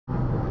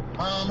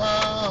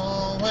Mama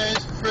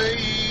always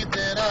afraid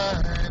that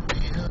I'd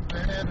be a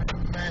better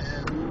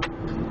man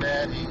than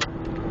Daddy.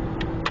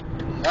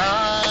 And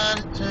I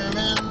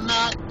determined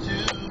not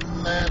to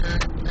let her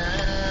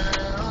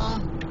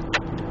down.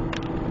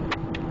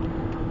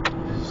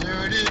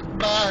 Deserted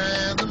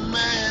by the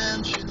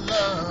man she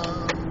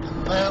loved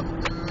and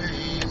left to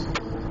raise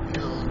 4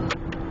 children.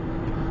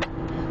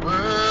 We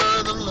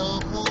were the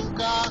local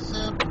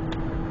gossip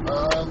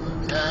of the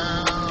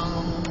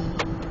town.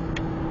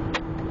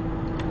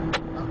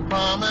 I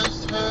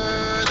promised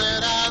her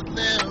that I'd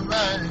live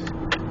right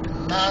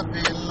and not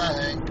be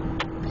like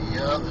the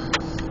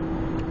others.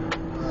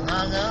 But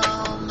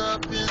I wound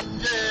up in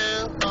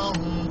jail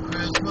on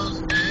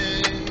Christmas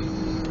Day.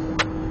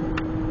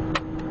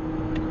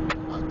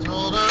 I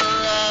told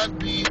her I'd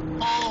be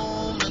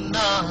home and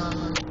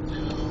not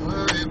to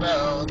worry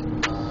about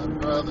my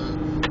brothers.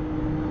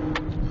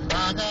 When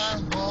I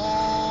got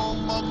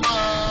home, my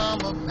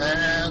mama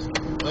passed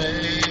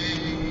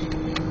away.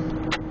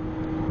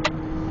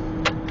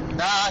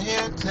 And I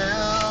hear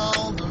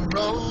tell the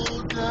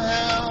road to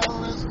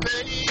hell is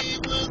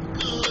paved with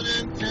good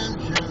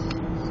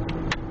intentions.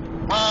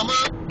 Mama,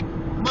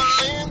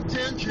 my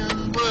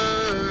intentions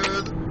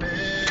were the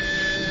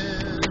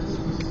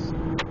best.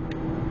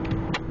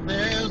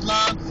 There's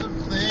lots of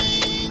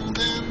things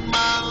in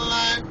my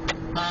life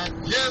I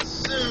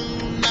just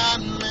soon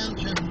not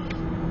mention.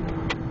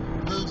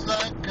 Looks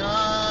like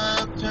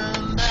I've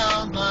turned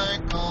out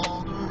like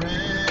all the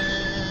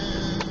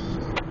rest.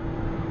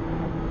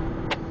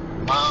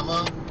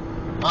 Mama,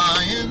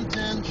 my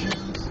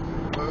intentions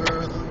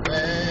were the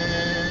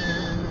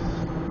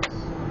best.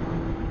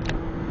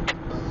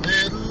 A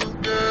little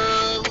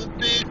girl with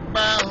big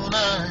brown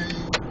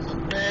eyes,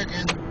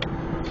 begging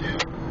to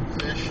go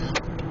fishing.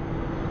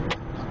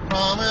 I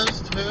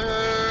promised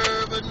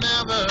her, but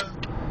never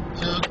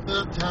took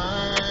the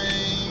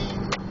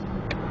time.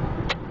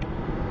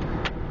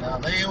 Now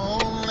they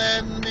won't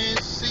let me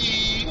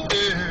see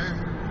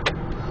her,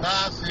 and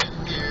I sit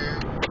here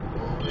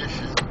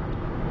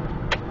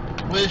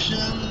wishing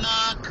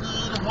I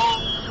could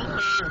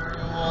hold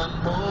her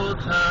one more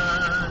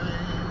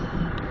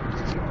time.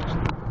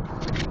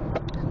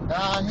 And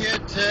I hear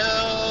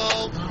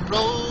tell the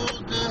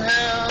road to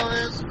hell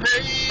is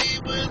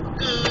paved with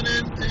good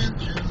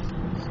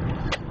intentions.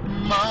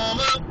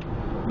 Mama,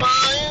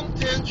 my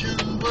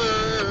intentions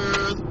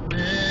were the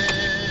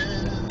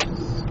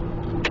best.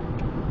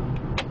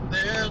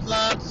 There's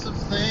lots of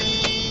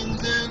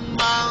things in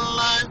my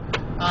life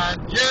I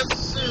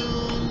just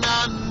soon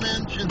not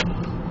mention.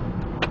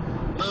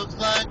 Looks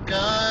like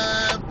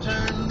I've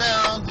turned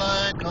out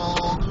like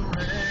all the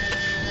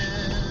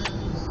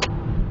rest.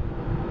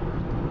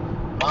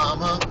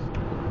 Mama,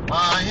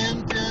 my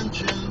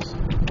intentions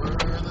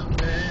were the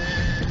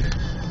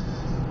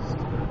best.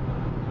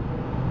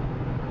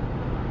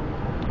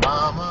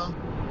 Mama,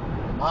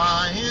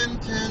 my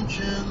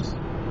intentions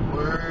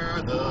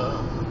were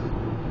the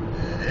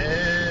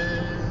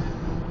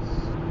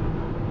best.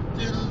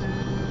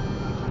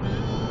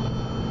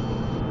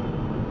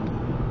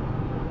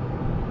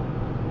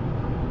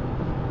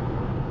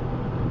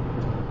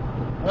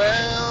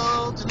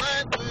 Well,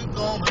 tonight we're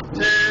gonna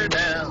tear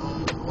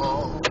down the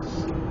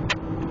walls.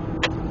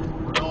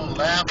 We're gonna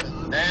laugh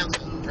and dance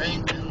and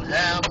drink and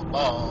have a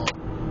ball.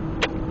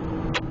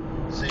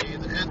 Say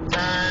the good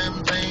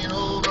times ain't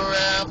over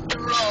after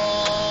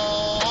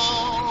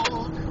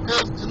all.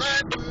 'Cause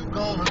tonight we're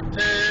gonna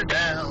tear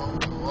down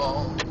the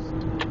walls.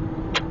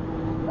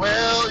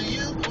 Well,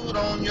 you put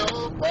on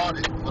your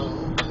party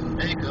clothes and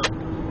makeup,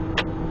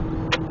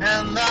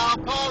 and I'll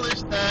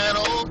polish that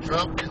old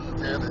truck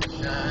until it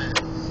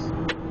shines.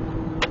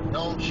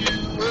 Don't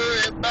you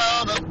worry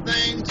about a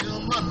thing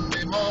till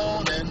Monday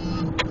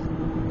morning.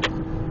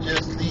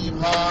 Just leave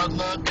hard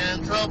luck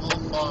and trouble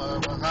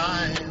far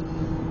behind.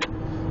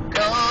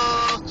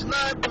 'Cause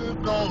tonight we're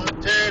gonna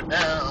tear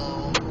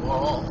down the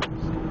walls.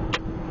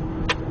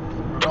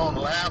 We're gonna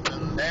laugh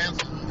and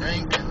dance and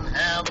drink and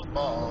have a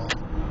ball.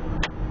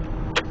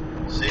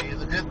 Say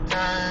the good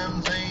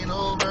times ain't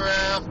over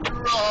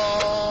after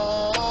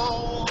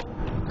all.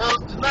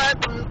 'Cause tonight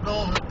we're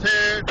gonna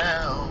tear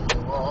down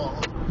the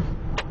walls.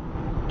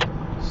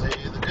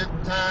 Say the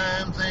good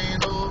times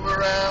ain't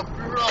over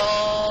after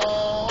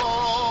all.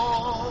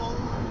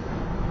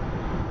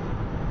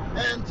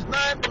 And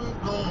tonight we're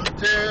gonna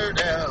tear down